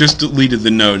 it just deleted the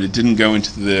node. It didn't go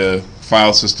into the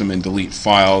file system and delete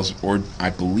files or, I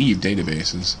believe,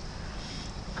 databases.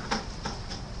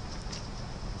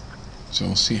 So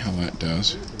we'll see how that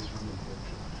does.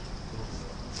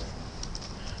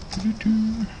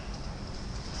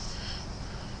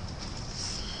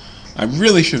 I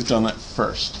really should have done that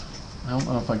first. I don't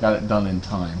know if I got it done in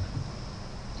time.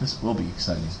 This will be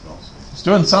exciting. It's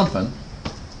doing something.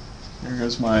 There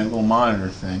goes my little monitor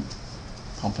thing,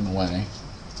 pumping away.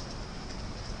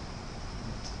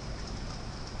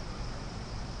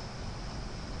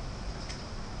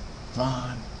 Come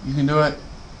on, you can do it.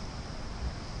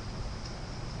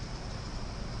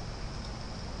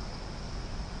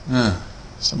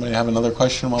 Somebody have another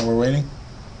question while we're waiting?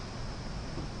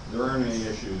 There aren't any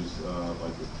issues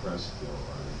like with press flow, are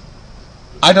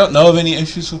there? I don't know of any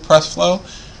issues with press flow.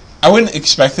 I wouldn't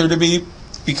expect there to be,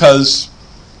 because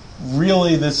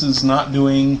really this is not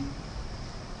doing...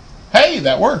 Hey,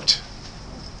 that worked.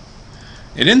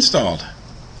 It installed.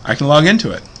 I can log into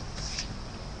it.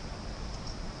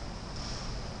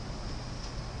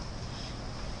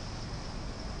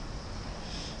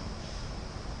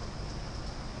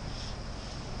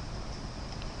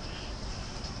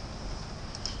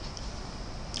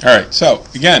 Alright, so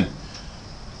again,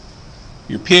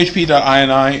 your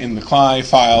php.ini in the CLI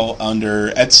file under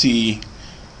etc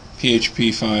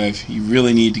php5, you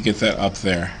really need to get that up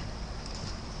there,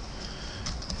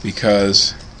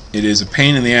 because it is a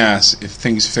pain in the ass if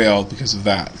things fail because of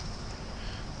that.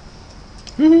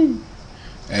 Woohoo!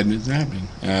 Admin's happening.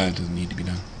 It doesn't need to be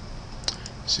done.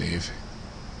 Save.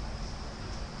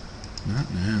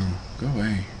 Not now. Go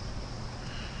away.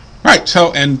 Right,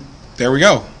 so, and there we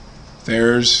go.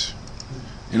 There's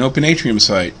an Open Atrium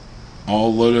site,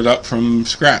 all loaded up from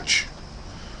scratch.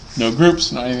 No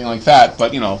groups, not anything like that,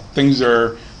 but, things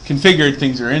are configured,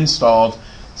 things are installed.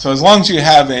 So as long as you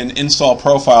have an install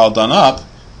profile done up,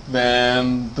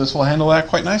 then this will handle that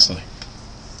quite nicely.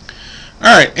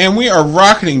 Alright, and we are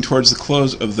rocketing towards the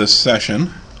close of this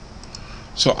session.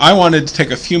 So I wanted to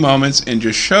take a few moments and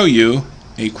just show you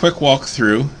a quick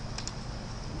walkthrough.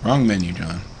 Wrong menu,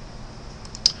 John.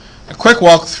 A quick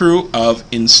walkthrough of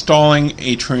installing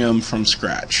Atrium from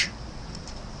scratch.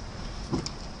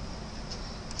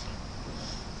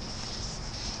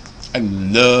 I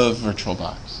love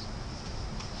VirtualBox.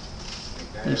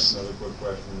 Can I ask another quick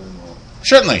question then?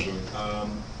 Certainly.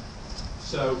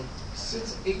 So,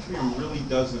 since Atrium really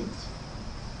doesn't,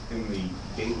 in the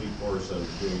daily course of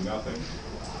doing nothing,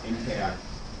 impact,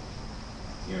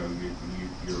 your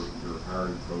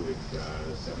hard-coded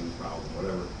settings files and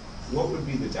whatever, what would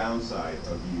be the downside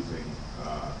of using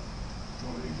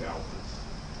one of these alphas?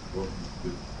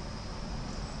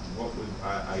 What would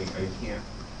I can't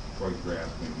quite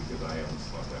grasp maybe because I haven't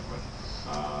slept that much.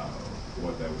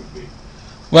 What that would be?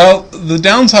 Well, the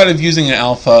downside of using an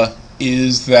alpha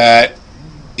is that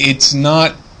it's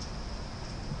not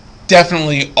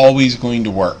definitely always going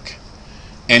to work.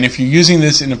 And if you're using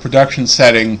this in a production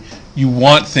setting, you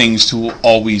want things to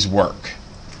always work.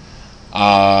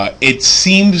 It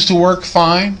seems to work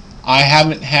fine. I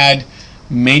haven't had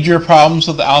major problems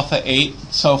with the Alpha 8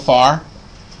 so far.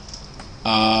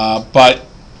 But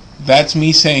that's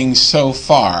me saying so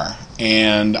far.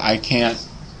 And I can't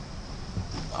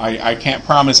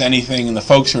promise anything, and the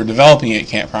folks who are developing it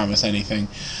can't promise anything.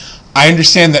 I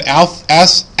understand that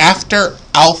after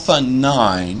Alpha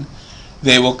 9,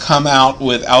 they will come out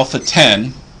with Alpha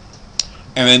 10,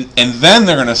 and then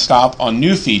they're going to stop on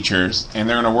new features, and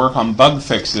they're going to work on bug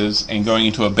fixes and going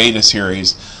into a beta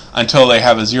series until they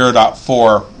have a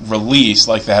 0.4 release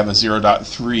like they have a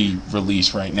 0.3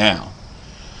 release right now.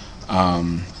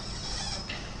 The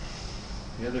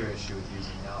other issue with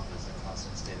using alpha is a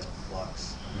constant state of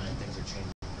flux. Things are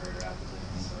changing very rapidly.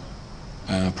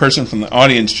 So. A person from the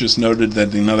audience just noted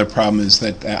that another problem is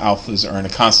that alphas are in a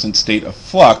constant state of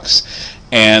flux,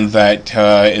 and that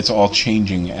it's all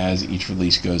changing as each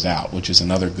release goes out, which is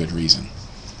another good reason.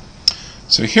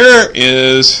 So here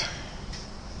is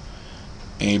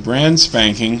a brand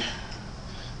spanking,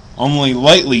 only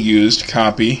lightly used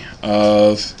copy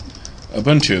of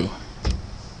Ubuntu.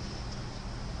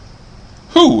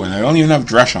 Whew, and I don't even have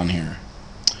Drush on here.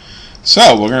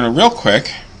 So we're going to real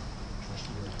quick,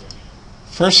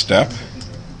 first step,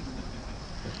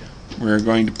 we're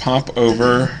going to pop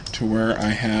over to where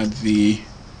I had these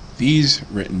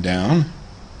written down.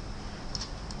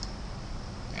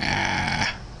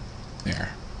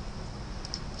 There.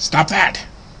 Stop that!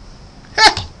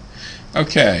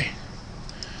 Okay.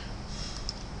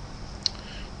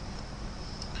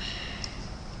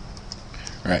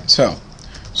 Alright, so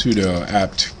sudo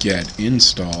apt get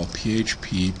install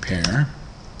php pair.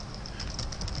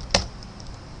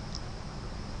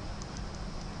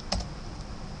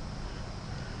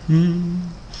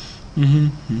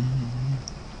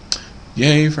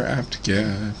 Yay for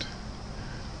apt-get.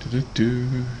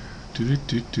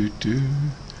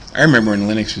 I remember when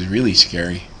Linux was really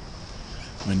scary.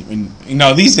 When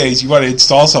these days you want to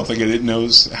install something and it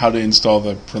knows how to install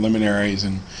the preliminaries,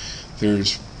 and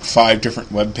there's 5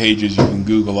 different web pages you can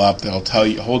Google up that'll tell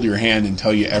you, hold your hand and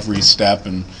tell you every step,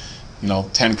 and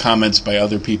 10 comments by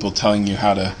other people telling you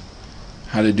how to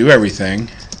do everything.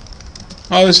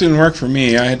 Oh, this didn't work for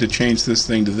me. I had to change this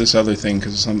thing to this other thing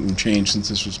because something changed since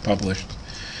this was published.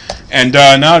 And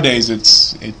nowadays,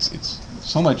 it's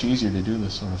so much easier to do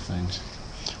this sort of things.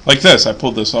 Like this, I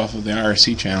pulled this off of the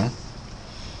IRC channel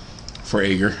for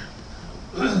Aegir.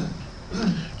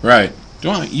 Right. Do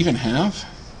I even have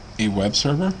a web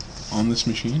server on this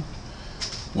machine?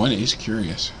 One is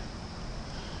curious.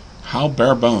 How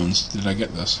bare bones did I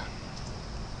get this?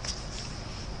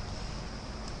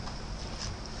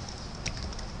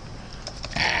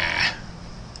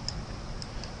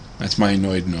 That's my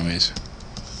annoyed noise.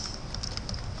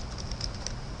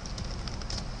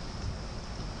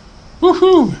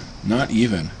 Woohoo! Not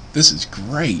even. This is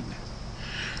great.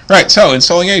 Right, so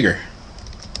installing Aegir.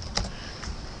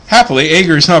 Happily,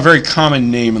 Aegir is not a very common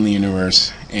name in the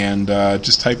universe, and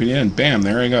just type it in, bam,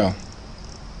 there I go.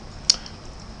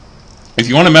 If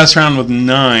you want to mess around with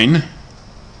 9,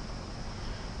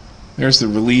 there's the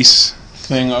release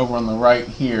thing over on the right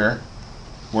here.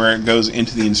 where it goes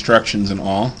into the instructions and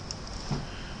all.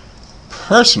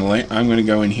 Personally, I'm going to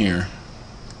go in here.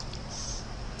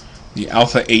 The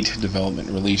Alpha 8 development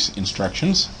release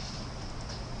instructions.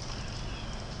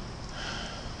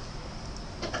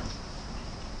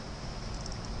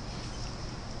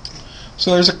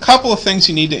 So there's a couple of things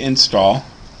you need to install,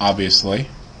 obviously.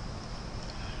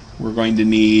 We're going to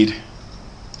need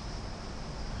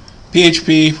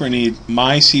PHP, we're going to need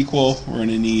MySQL, we're going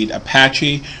to need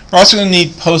Apache. We're also going to need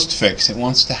Postfix. It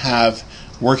wants to have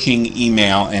working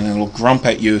email, and it'll grump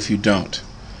at you if you don't.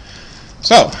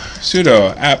 So,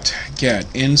 sudo apt-get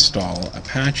install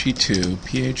Apache 2,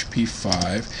 PHP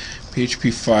 5,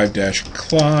 PHP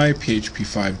 5-cli, PHP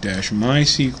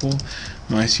 5-MySQL,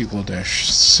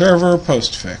 MySQL-server,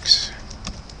 Postfix.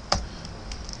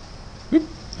 Whoop.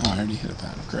 Oh, I already hit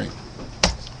that. Great.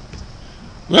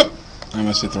 Whoop. I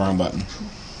must hit the wrong button.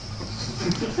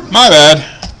 My bad.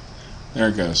 There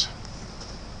it goes.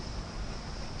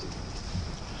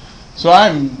 So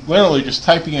I'm literally just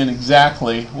typing in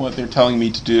exactly what they're telling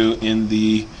me to do in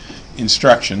the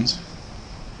instructions.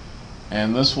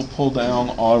 And this will pull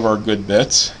down all of our good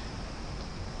bits.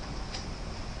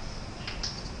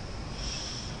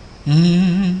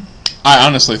 I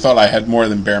honestly thought I had more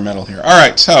than bare metal here.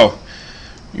 Alright, so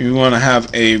you want to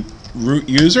have a root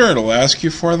user. It'll ask you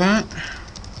for that.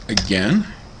 Again.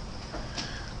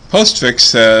 Postfix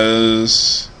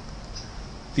says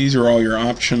these are all your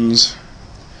options.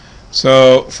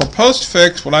 So for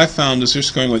Postfix, what I found is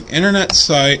just going with internet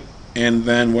site and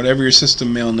then whatever your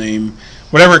system mail name,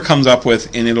 whatever it comes up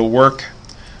with, and it'll work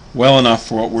well enough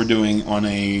for what we're doing on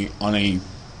a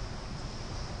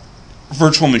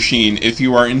virtual machine. If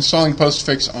you are installing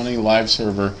Postfix on a live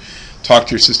server, talk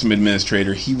to your system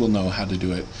administrator. He will know how to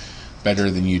do it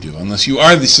better than you do, unless you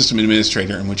are the system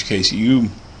administrator, in which case you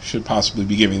should possibly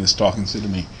be giving this talk instead of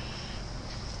me.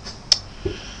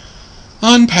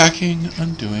 Unpacking,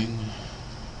 undoing.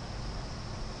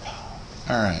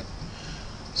 Alright.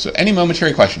 So any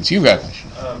momentary questions? You've got a question.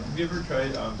 Have you ever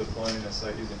tried deploying a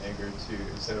site using Aegir to,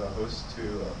 instead of a host, to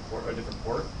a different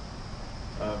port?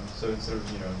 So instead of,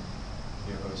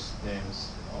 your host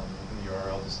names on the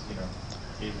URL, just,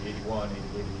 8081,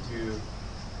 8082,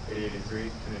 8083,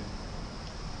 can it?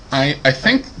 I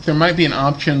think there might be an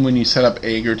option when you set up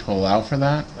Aegir to allow for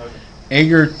that. Okay.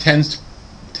 Aegir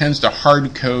tends to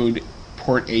hard code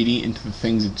port 80 into the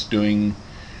things it's doing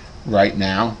right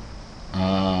now.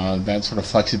 That sort of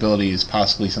flexibility is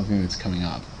possibly something that's coming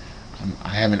up. I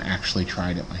haven't actually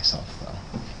tried it myself, though.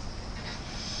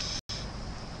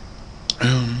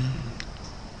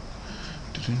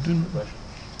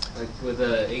 Like with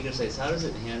Aegir sites, how does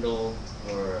it handle,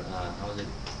 or how is it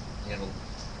handled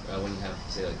when you have,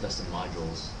 say, like custom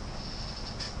modules?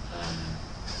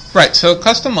 Right, so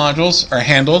custom modules are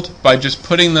handled by just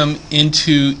putting them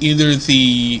into either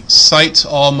the site's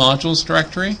all modules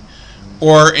directory,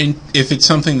 or if it's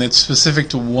something that's specific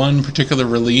to one particular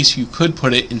release, you could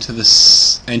put it into the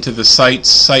site's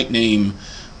site name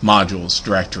modules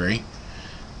directory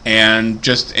and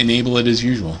just enable it as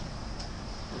usual.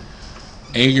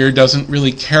 Aegir doesn't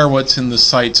really care what's in the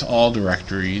site's all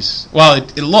directories. Well,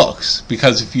 it looks,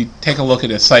 because if you take a look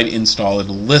at a site install,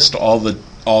 it'll list all the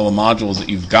modules that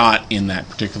you've got in that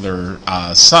particular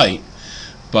site,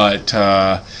 but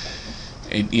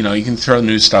you can throw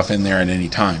new stuff in there at any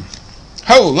time.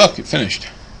 Oh, look, it finished.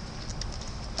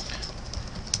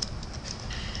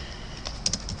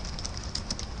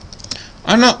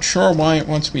 I'm not sure why it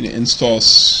wants me to install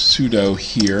sudo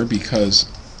here, because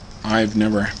I've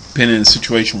never been in a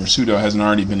situation where sudo hasn't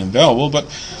already been available, but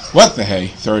what the hey,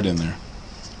 throw it in there.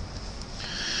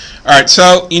 Alright,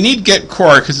 so you need get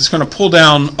core because it's going to pull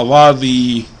down a lot of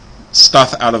the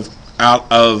stuff out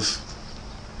of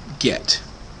Git.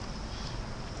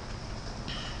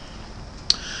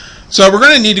 So we're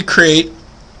going to need to create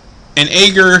an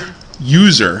Aegir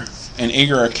user, an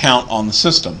Aegir account on the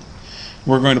system.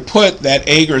 We're going to put that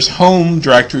Aegir's home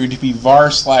directory to be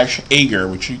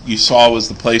var/Aegir, which you saw was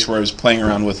the place where I was playing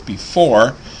around with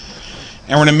before.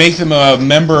 And we're going to make them a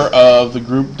member of the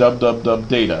group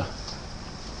dub-dub-dub-data.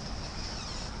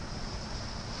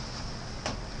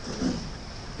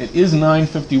 It is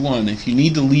 9:51. If you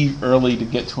need to leave early to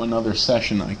get to another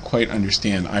session, I quite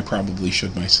understand. I probably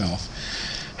should myself.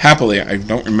 Happily, I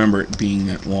don't remember it being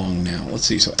that long now. Let's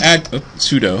see. So add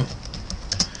sudo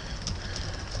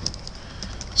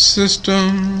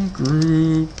system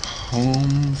group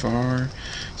home var.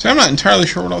 So I'm not entirely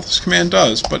sure what all this command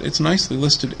does, but it's nicely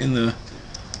listed in the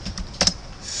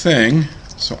thing,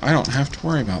 so I don't have to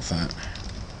worry about that.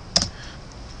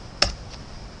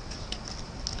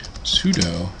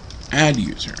 Sudo add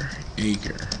user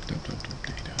Aegir data.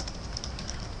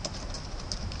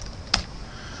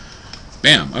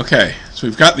 Bam. Okay, so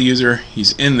we've got the user.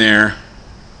 He's in there.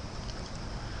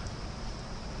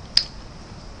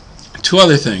 Two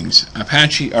other things.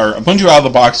 Apache, or Ubuntu out of the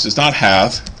box, does not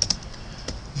have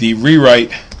the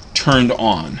rewrite turned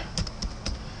on.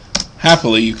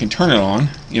 Happily, you can turn it on,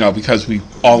 because we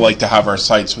all like to have our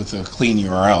sites with the clean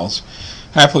URLs.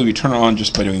 Happily, we turn it on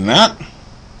just by doing that.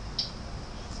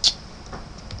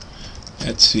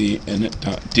 Etsy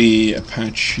init.d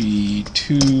Apache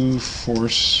 2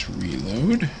 force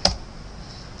reload.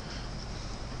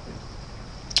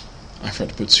 I forgot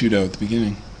to put sudo at the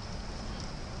beginning.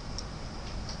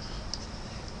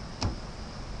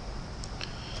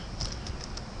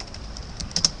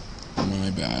 My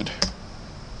bad.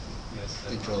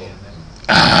 Control.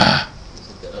 Ah!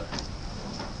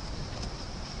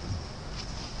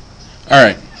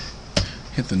 Alright.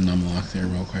 Hit the numlock there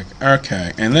real quick.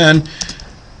 Okay, and then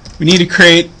we need to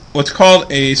create what's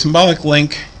called a symbolic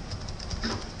link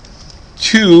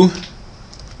to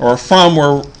or from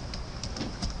where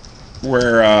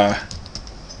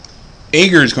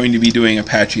Aegir is going to be doing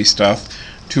Apache stuff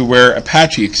to where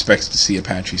Apache expects to see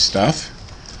Apache stuff.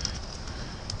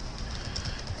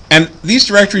 And these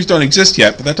directories don't exist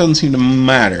yet, but that doesn't seem to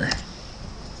matter.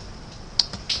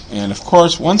 And of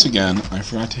course, once again, I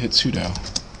forgot to hit sudo.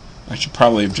 I should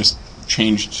probably have just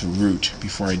changed to root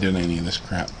before I did any of this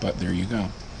crap, but there you go.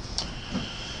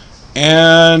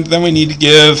 And then we need to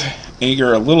give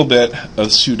Aegir a little bit of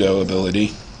sudo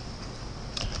ability.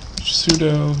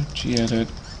 Sudo gedit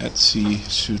etc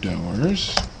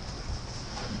sudoers.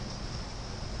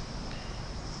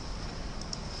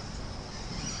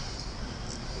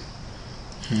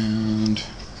 And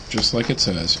just like it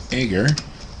says, Aegir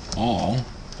all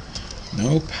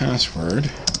no password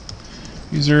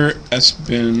user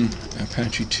sbin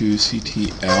apache 2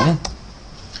 ctl,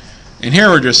 and here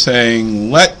we're just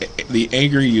saying let the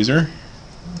Aegir user,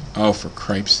 oh for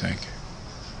cripe's sake,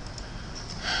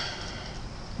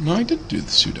 no, I did do the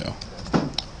sudo.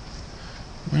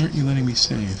 Why aren't you letting me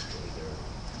save?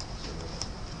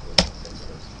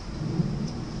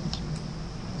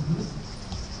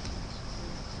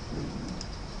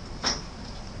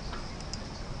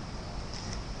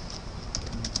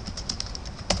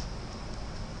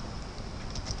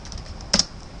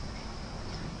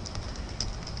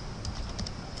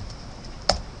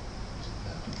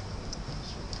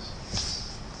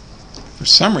 For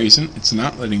some reason, it's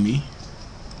not letting me.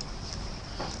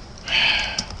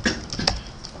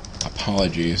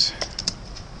 Apologies.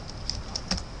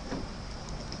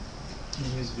 Can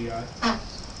you use VI?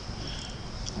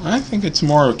 I think it's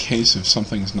more a case of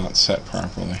something's not set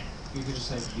properly. You could just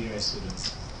type VI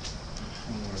sudo.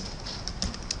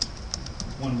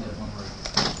 One word. One word.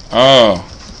 Oh.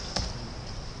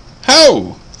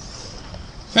 How?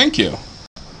 Thank you.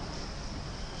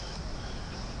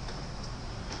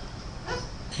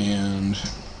 And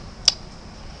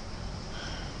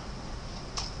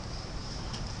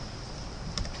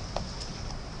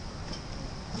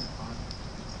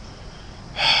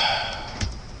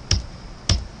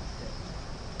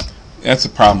that's the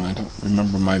problem. I don't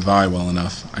remember my VI well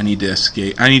enough. I need to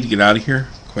escape. I need to get out of here.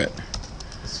 Quit.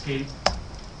 Escape.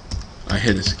 I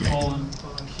hit escape. Colon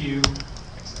Q.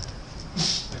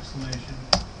 Exclamation.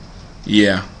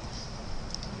 Yeah.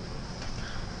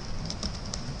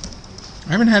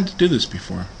 I haven't had to do this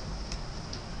before.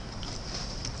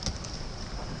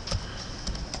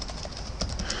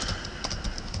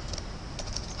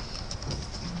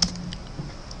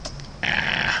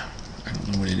 I don't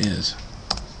know what it is.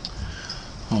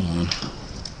 Hold on.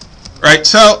 Right,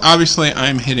 so obviously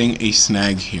I'm hitting a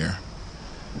snag here.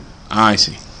 I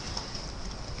see.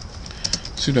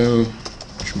 Sudo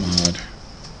chmod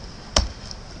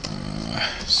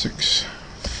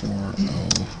 640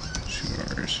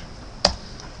 sudoers.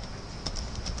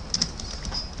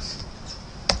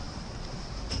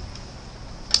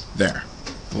 There.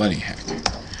 Bloody heck.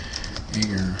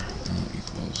 Aegir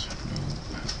equals no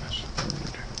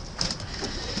password.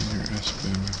 Aegir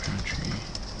sbin apache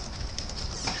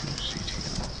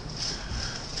 2ctl.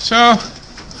 So,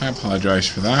 I apologize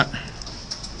for that.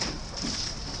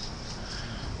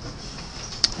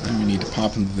 Then we need to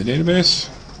pop into the database.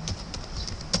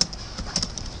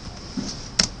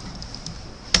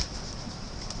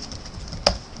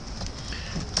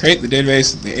 Create the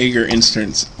database that the Aegir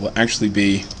instance will actually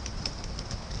be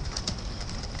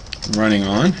running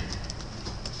on.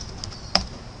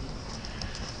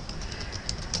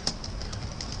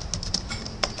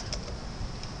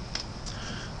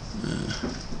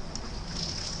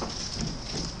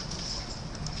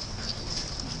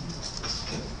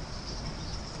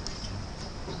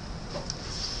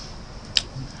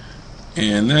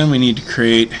 And then we need to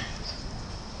create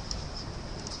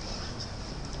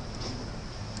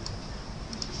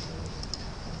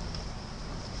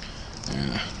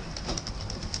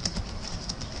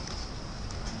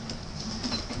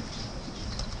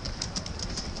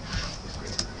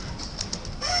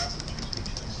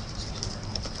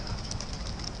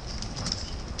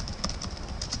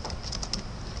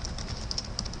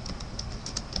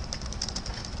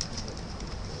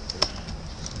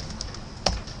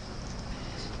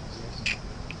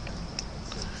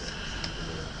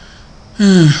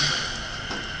And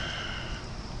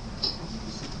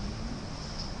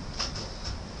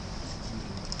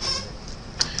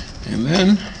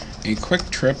then a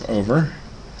quick trip over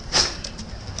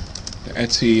to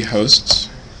Etsy hosts.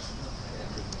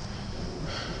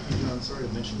 I'm sorry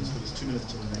to mention this, but it's 2 minutes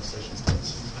till the next session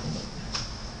starts.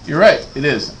 You're right, it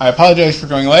is. I apologize for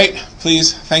going late.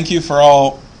 Please, thank you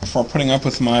for putting up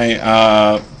with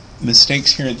my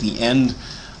mistakes here at the end.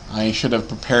 I should have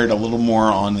prepared a little more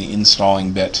on the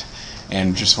installing bit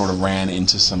and just sort of ran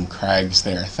into some crags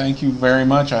there. Thank you very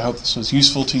much. I hope this was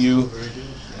useful to you.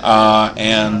 Play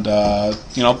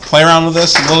around with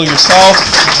this a little yourself.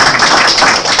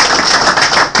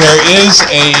 There is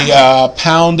a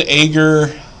pound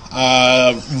Aegir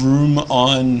room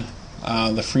on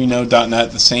the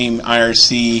freenode.net, the same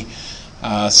IRC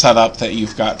setup that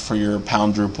you've got for your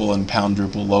pound Drupal and pound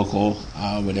Drupal local,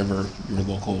 whatever your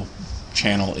local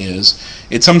channel is.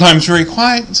 It's sometimes very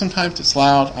quiet, and sometimes it's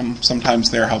loud. I'm sometimes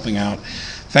there helping out.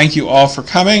 Thank you all for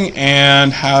coming,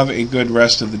 and have a good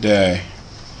rest of the day.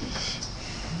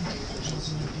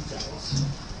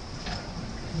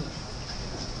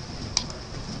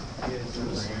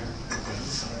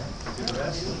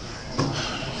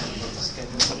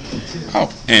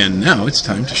 Oh, and now it's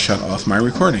time to shut off my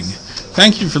recording.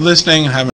 Thank you for listening. Have a